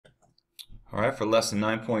Alright, for lesson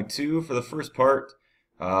 9.2, for the first part,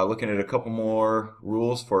 looking at a couple more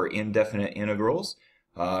rules for indefinite integrals.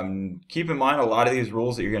 Keep in mind a lot of these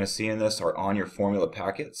rules that you're going to see in this are on your formula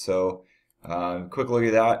packet, so quick look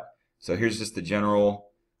at that. So here's just the general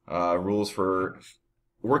rules for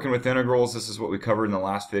working with integrals. This is what we covered in the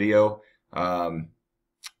last video.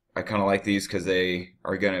 I kind of like these because they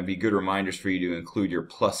are going to be good reminders for you to include your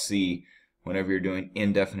plus C whenever you're doing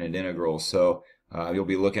indefinite integrals. So you'll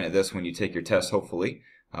be looking at this when you take your test, hopefully.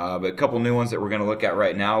 But a couple new ones that we're going to look at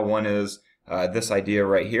right now. One is this idea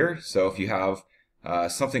right here. So if you have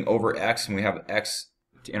something over x and we have x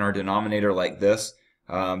in our denominator like this,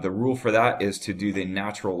 the rule for that is to do the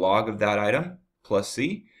natural log of that item plus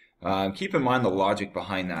c. Keep in mind the logic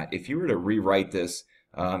behind that. If you were to rewrite this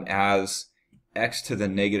as x to the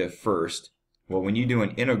negative first, well, when you do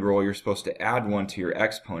an integral, you're supposed to add 1 to your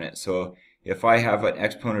exponent. So if I have an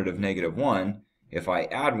exponent of negative 1, if I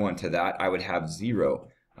add 1 to that, I would have 0,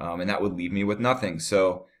 and that would leave me with nothing.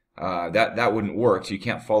 So that wouldn't work. So you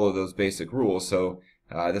can't follow those basic rules. So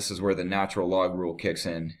this is where the natural log rule kicks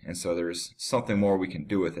in, and so there's something more we can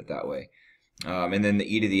do with it that way. And then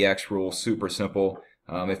the e to the x rule, super simple.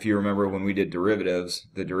 If you remember when we did derivatives,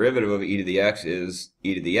 the derivative of e to the x is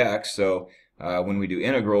e to the x. So when we do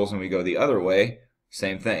integrals and we go the other way,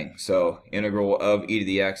 same thing. So integral of e to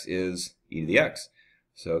the x is e to the x.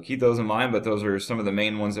 So keep those in mind, but those are some of the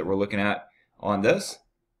main ones that we're looking at on this.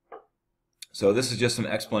 So this is just some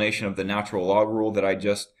explanation of the natural log rule that I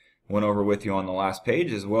just went over with you on the last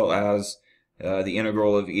page, as well as the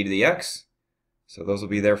integral of e to the x. So those will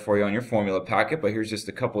be there for you on your formula packet, but here's just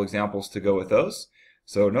a couple examples to go with those.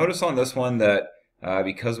 So notice on this one that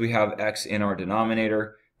because we have x in our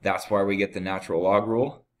denominator, that's why we get the natural log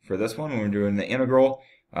rule. For this one, when we're doing the integral,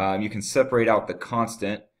 you can separate out the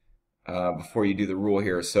constant before you do the rule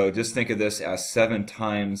here. So just think of this as 7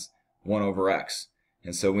 times 1 over x.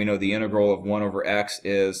 And so we know the integral of 1 over x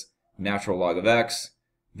is natural log of x.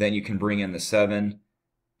 Then you can bring in the 7.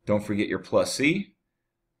 Don't forget your plus c.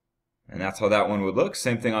 And that's how that one would look.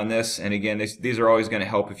 Same thing on this. And again, these are always going to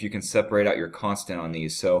help if you can separate out your constant on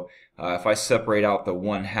these. So if I separate out the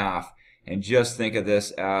 1/2 and just think of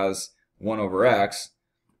this as 1 over x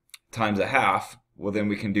times a half, well, then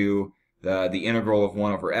we can do the integral of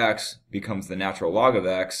 1 over x becomes the natural log of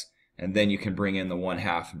x, and then you can bring in the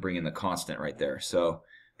 1/2 and bring in the constant right there. So,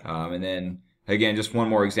 and then again, just one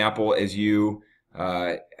more example as you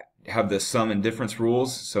have the sum and difference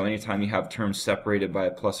rules. So anytime you have terms separated by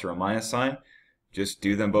a plus or a minus sign, just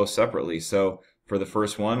do them both separately. So for the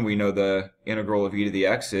first one, we know the integral of e to the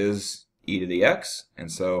x is e to the x,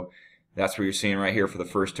 and so that's what you're seeing right here for the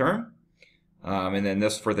first term. And then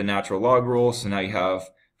this for the natural log rule. So now you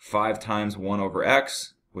have 5 times 1 over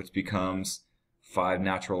x, which becomes 5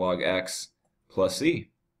 natural log x plus c.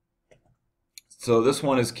 So this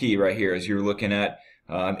one is key right here as you're looking at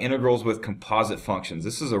integrals with composite functions.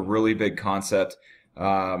 This is a really big concept,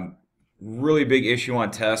 really big issue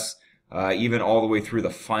on tests, even all the way through the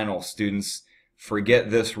final. Students forget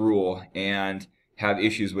this rule and have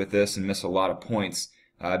issues with this and miss a lot of points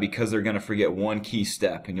because they're going to forget one key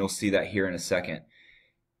step, and you'll see that here in a second.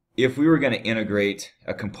 If we were going to integrate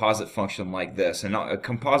a composite function like this, and a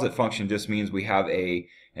composite function just means we have an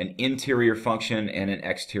interior function and an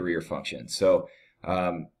exterior function. So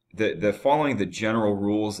the following the general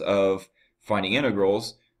rules of finding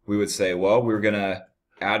integrals, we would say, well, we're going to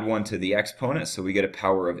add 1 to the exponent, so we get a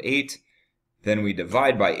power of 8. Then we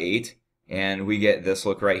divide by 8, and we get this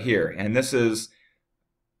look right here. And this is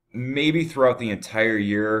maybe throughout the entire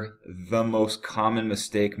year the most common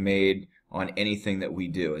mistake made on anything that we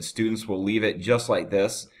do, and students will leave it just like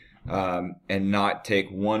this and not take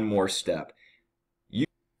one more step. You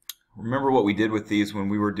remember what we did with these when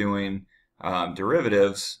we were doing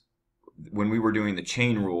derivatives, when we were doing the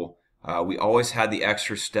chain rule, we always had the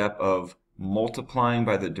extra step of multiplying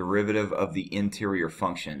by the derivative of the interior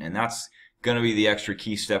function, and that's going to be the extra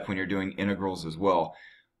key step when you're doing integrals as well.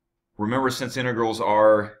 Remember, since integrals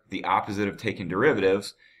are the opposite of taking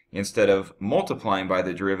derivatives, instead of multiplying by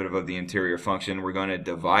the derivative of the interior function, we're going to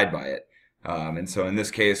divide by it. And so in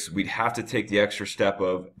this case, we'd have to take the extra step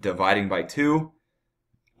of dividing by 2,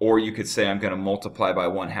 or you could say I'm going to multiply by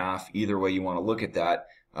 1/2. Either way you want to look at that.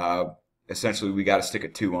 Essentially, we got to stick a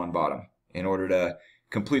 2 on bottom in order to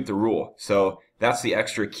complete the rule. So that's the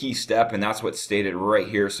extra key step, and that's what's stated right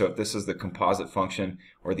here. So if this is the composite function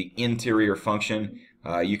or the interior function,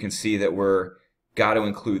 you can see that we're got to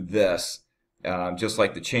include this. Just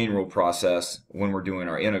like the chain rule process when we're doing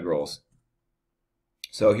our integrals.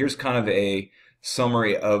 So here's kind of a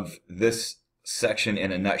summary of this section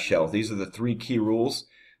in a nutshell. These are the 3 key rules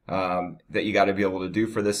that you got to be able to do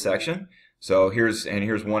for this section. So here's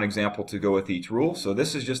one example to go with each rule. So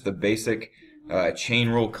this is just the basic chain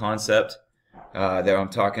rule concept that I'm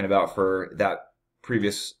talking about for that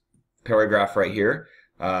previous paragraph right here.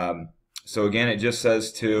 So again, it just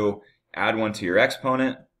says to add 1 to your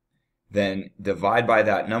exponent, then divide by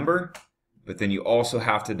that number, but then you also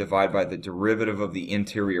have to divide by the derivative of the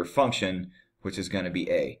interior function, which is going to be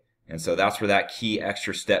a. And so that's where that key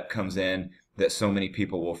extra step comes in that so many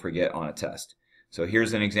people will forget on a test. So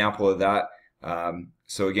here's an example of that.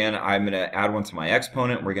 So again, I'm going to add 1 to my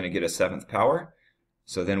exponent. We're going to get a 7th power.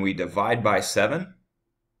 So then we divide by 7.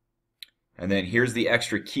 And then here's the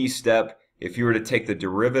extra key step. If you were to take the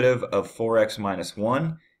derivative of 4x minus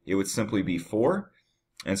 1, it would simply be 4.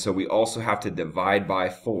 And so we also have to divide by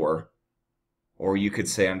 4. Or you could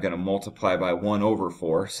say I'm going to multiply by 1 over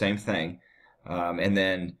 4, same thing. And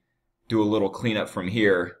then do a little cleanup from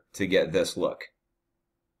here to get this look.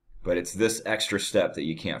 But it's this extra step that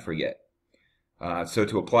you can't forget. So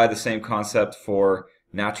to apply the same concept for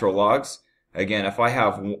natural logs, again, if I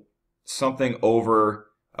have something over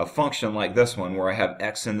a function like this one where I have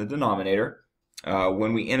x in the denominator,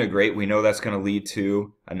 when we integrate, we know that's going to lead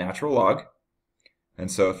to a natural log.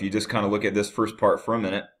 And so if you just kind of look at this first part for a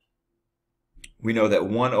minute, we know that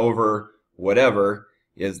 1 over whatever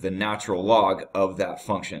is the natural log of that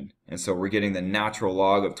function. And so we're getting the natural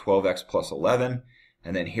log of 12x plus 11.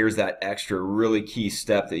 And then here's that extra really key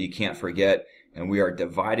step that you can't forget. And we are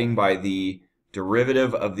dividing by the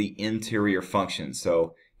derivative of the interior function.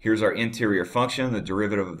 So here's our interior function. The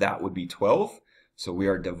derivative of that would be 12. So we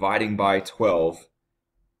are dividing by 12.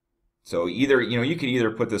 So either, you could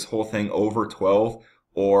either put this whole thing over 12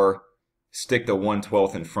 or stick the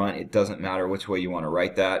 1/12 in front. It doesn't matter which way you want to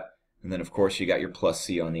write that. And then, of course, you got your plus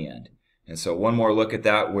c on the end. And so one more look at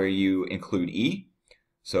that where you include e.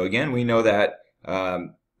 So again, we know that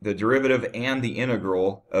the derivative and the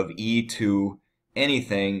integral of e to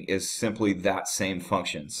anything is simply that same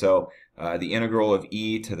function. So the integral of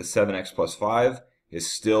e to the 7x plus 5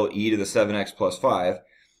 is still e to the 7x plus 5.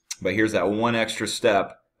 But here's that one extra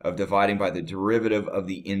step of dividing by the derivative of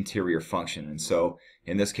the interior function. And so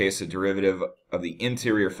in this case, the derivative of the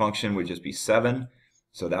interior function would just be 7.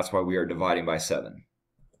 So that's why we are dividing by 7.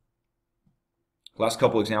 Last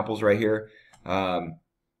couple examples right here.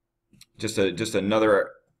 Just another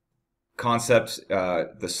concept,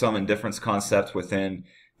 the sum and difference concept within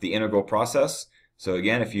the integral process. So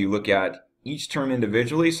again, if you look at each term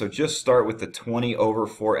individually, so just start with the 20 over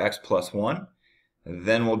 4x plus 1.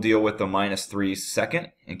 Then we'll deal with the minus 3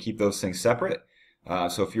 second and keep those things separate.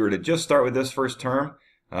 So if you were to just start with this first term,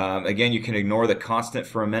 again, you can ignore the constant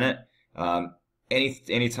for a minute.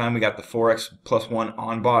 Anytime we got the 4x plus 1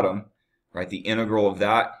 on bottom, right, the integral of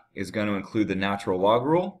that is going to include the natural log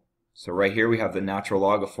rule. So right here we have the natural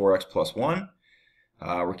log of 4x plus 1.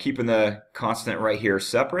 We're keeping the constant right here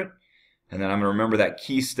separate. And then I'm going to remember that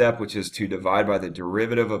key step, which is to divide by the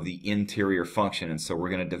derivative of the interior function. And so we're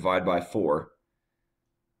going to divide by 4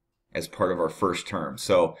 as part of our first term.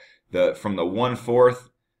 So from the 1/4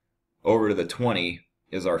 over to the 20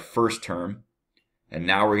 is our first term. And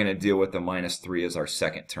now we're going to deal with the minus 3 as our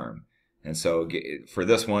second term. And so for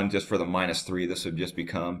this one, just for the minus 3, this would just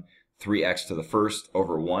become 3x to the first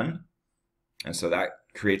over 1. And so that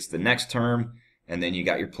creates the next term. And then you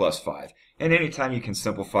got your plus 5. And anytime you can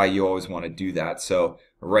simplify, you always want to do that. So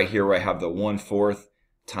right here where I have the 1/4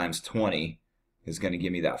 times 20 is going to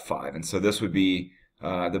give me that 5. And so this would be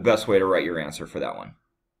the best way to write your answer for that one.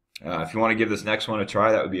 If you want to give this next one a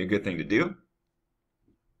try, that would be a good thing to do.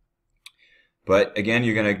 But again,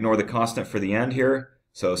 you're going to ignore the constant for the end here.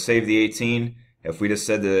 So save the 18. If we just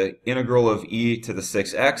said the integral of e to the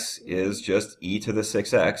 6x is just e to the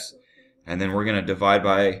 6x. And then we're going to divide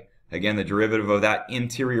by, again, the derivative of that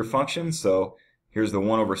interior function. So here's the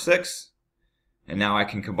 1 over 6. And now I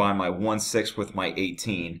can combine my 1/6 with my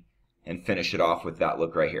 18 and finish it off with that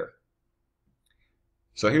look right here.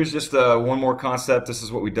 So here's just one more concept. This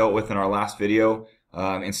is what we dealt with in our last video.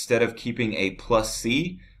 Instead of keeping a plus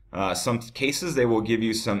c, some cases they will give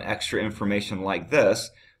you some extra information like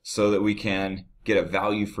this so that we can get a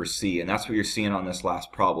value for c. And that's what you're seeing on this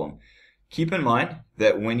last problem. Keep in mind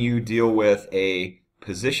that when you deal with a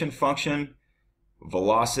position function,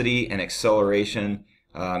 velocity, and acceleration,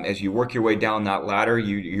 as you work your way down that ladder,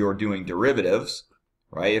 you're doing derivatives,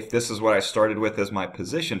 right? If this is what I started with as my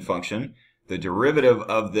position function, the derivative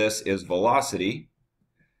of this is velocity.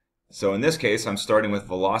 So in this case, I'm starting with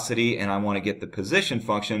velocity and I want to get the position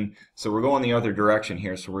function. So we're going the other direction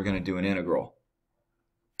here. So we're going to do an integral.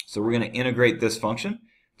 So we're going to integrate this function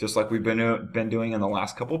just like we've been doing in the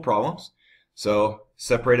last couple of problems. So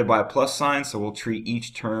separated by a plus sign. So we'll treat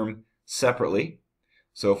each term separately.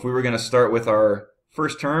 So if we were going to start with our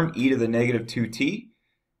first term, e to the negative 2t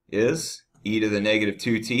is e to the negative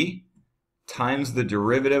 2t times the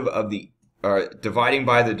derivative of the, dividing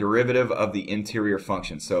by the derivative of the interior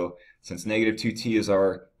function. So since negative 2t is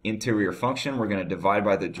our interior function, we're going to divide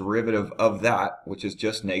by the derivative of that, which is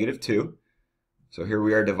just negative 2. So here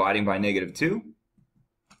we are dividing by negative 2.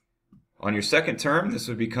 On your second term, this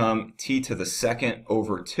would become t to the second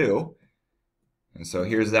over 2. And so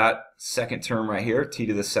here's that second term right here, t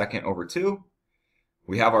to the second over 2.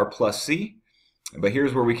 We have our plus c, but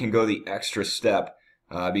here's where we can go the extra step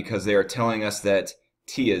because they are telling us that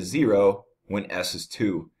t is 0 when s is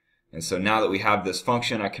 2. And so now that we have this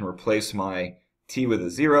function, I can replace my t with a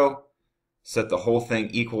 0, set the whole thing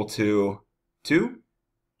equal to 2.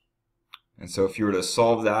 And so if you were to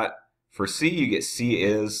solve that for c, you get c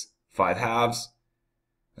is 5/2.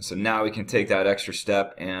 And so now we can take that extra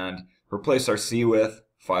step and replace our c with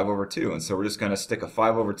 5/2. And so we're just going to stick a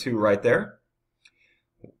 5/2 right there.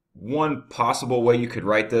 One possible way you could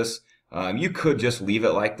write this, you could just leave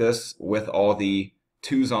it like this with all the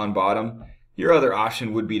 2's on bottom. Your other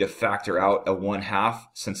option would be to factor out a 1/2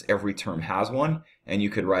 since every term has one, and you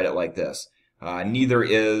could write it like this. Neither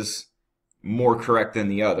is more correct than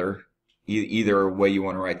the other. Either way you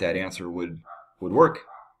want to write that answer would work.